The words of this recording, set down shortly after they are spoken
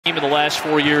team in the last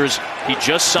 4 years. He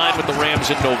just signed with the Rams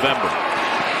in November.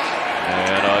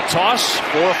 And a toss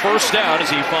for a first down as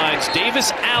he finds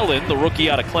Davis Allen, the rookie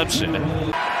out of Clemson.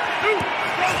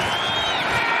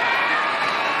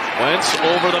 Wentz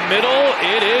over the middle.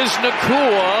 It is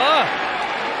Nacua.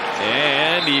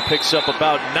 And he picks up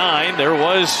about 9. There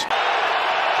was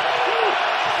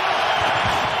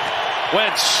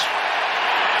Wentz.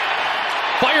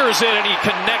 Fires it and he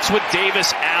connects with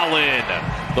Davis Allen.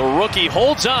 The rookie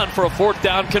holds on for a fourth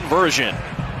down conversion.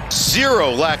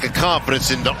 Zero lack of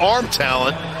confidence in the arm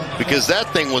talent because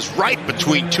that thing was right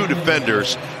between two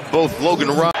defenders, both Logan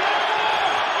Ryan.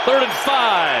 3rd and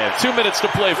 5. 2 minutes to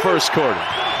play first quarter.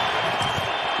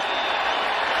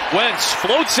 Wentz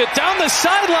floats it down the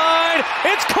sideline.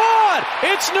 It's caught.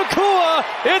 It's Nacua.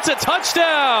 It's a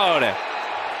touchdown.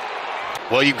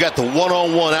 Well, you've got the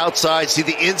one-on-one outside. See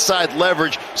the inside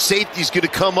leverage. Safety's going to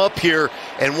come up here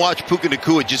and watch Puka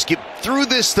Nacua just get through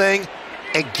this thing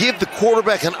and give the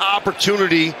quarterback an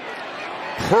opportunity.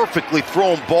 Perfectly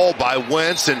thrown ball by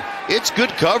Wentz, and it's good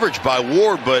coverage by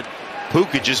Ward, but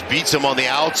Puka just beats him on the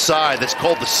outside. That's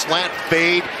called the slant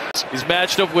fade. He's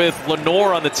matched up with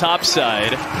Lenore on the top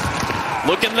side.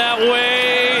 Looking that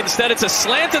way. Instead, it's a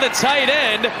slant to the tight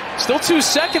end. Still 2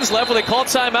 seconds left when they call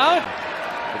timeout.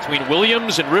 Between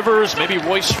Williams and Rivers, maybe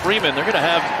Royce Freeman, they're going to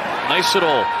have a nice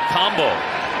little combo.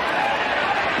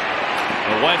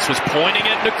 And Wentz was pointing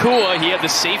at Nacua. He had the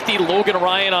safety Logan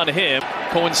Ryan on him,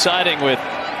 coinciding with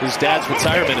his dad's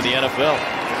retirement in the NFL.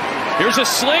 Here's a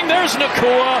sling, there's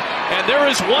Nacua, and there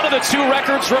is one of the 2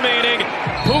 records remaining.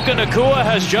 Puka Nacua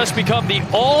has just become the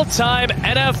all-time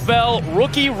NFL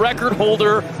rookie record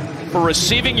holder for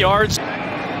receiving yards. 1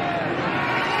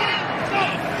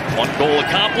 goal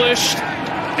accomplished,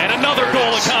 and another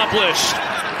goal accomplished.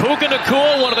 Puka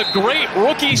Nacua, one of the great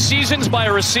rookie seasons by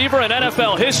a receiver in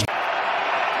NFL history.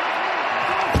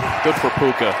 Good for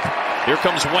Puka. Here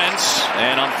comes Wentz,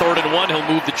 and on 3rd and 1, he'll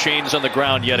move the chains on the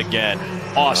ground yet again.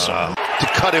 Awesome. To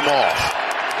cut him off.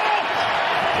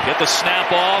 They get the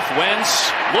snap off.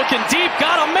 Wentz looking deep,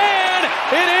 got a man.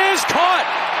 It is caught.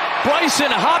 Bryson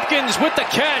Hopkins with the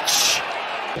catch.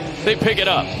 They pick it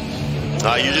up.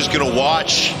 You're just going to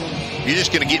watch. You're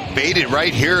just going to get baited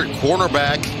right here at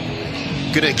cornerback.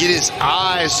 Going to get his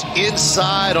eyes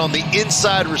inside on the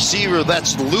inside receiver.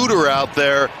 That's Luter out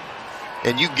there.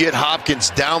 And you get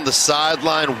Hopkins down the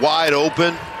sideline wide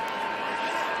open.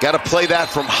 Got to play that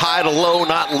from high to low,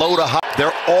 not low to high.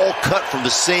 They're all cut from the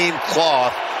same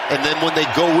cloth. And then when they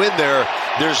go in there,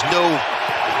 there's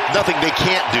nothing they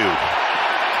can't do.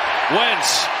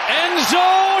 Wentz, end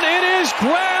zone. It is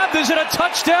grabbed. Is it a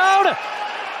touchdown?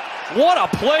 What a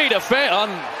play to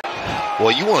fan. Well,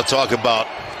 you want to talk about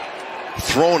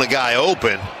throwing a guy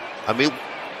open. I mean,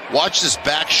 watch this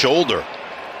back shoulder.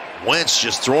 Wentz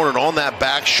just throwing it on that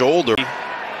back shoulder.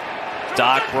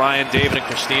 Doc, Brian, David, and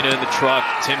Christina in the truck.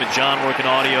 Tim and John working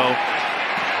audio.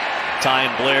 Ty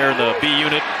and Blair in the B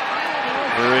unit.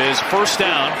 There is first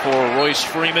down for Royce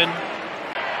Freeman.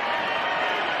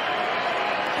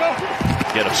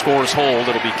 Get a scores hold.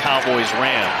 It'll be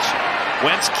Cowboys-Rams.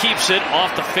 Wentz keeps it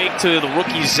off the fake to the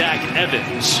rookie Zach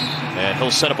Evans. And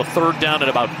he'll set up a 3rd down at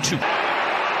about 2.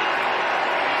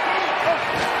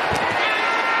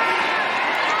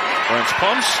 Wentz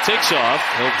pumps, takes off.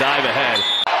 He'll dive ahead.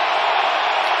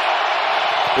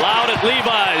 Loud at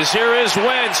Levi's. Here is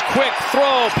Wentz. Quick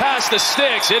throw past the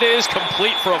sticks. It is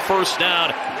complete for a first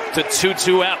down to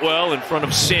Tutu Atwell in front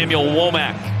of Samuel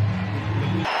Womack.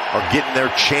 Are getting their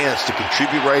chance to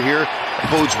contribute right here. That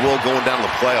bodes well going down to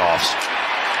the playoffs.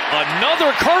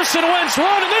 Another Carson Wentz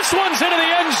run, and this one's into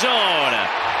the end zone.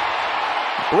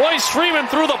 Royce Freeman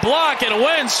through the block, and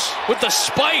Wentz with the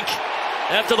spike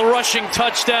after the rushing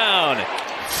touchdown.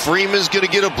 Freeman's going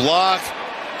to get a block.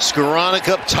 Skoranek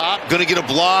up top, going to get a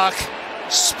block.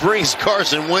 Springs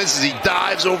Carson Wentz as he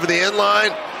dives over the end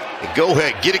line. And go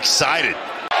ahead, get excited.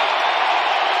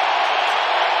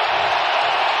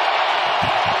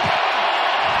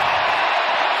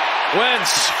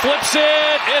 Wentz flips it.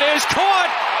 It is caught.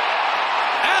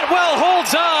 Atwell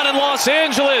holds on, and Los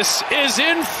Angeles is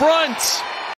in front.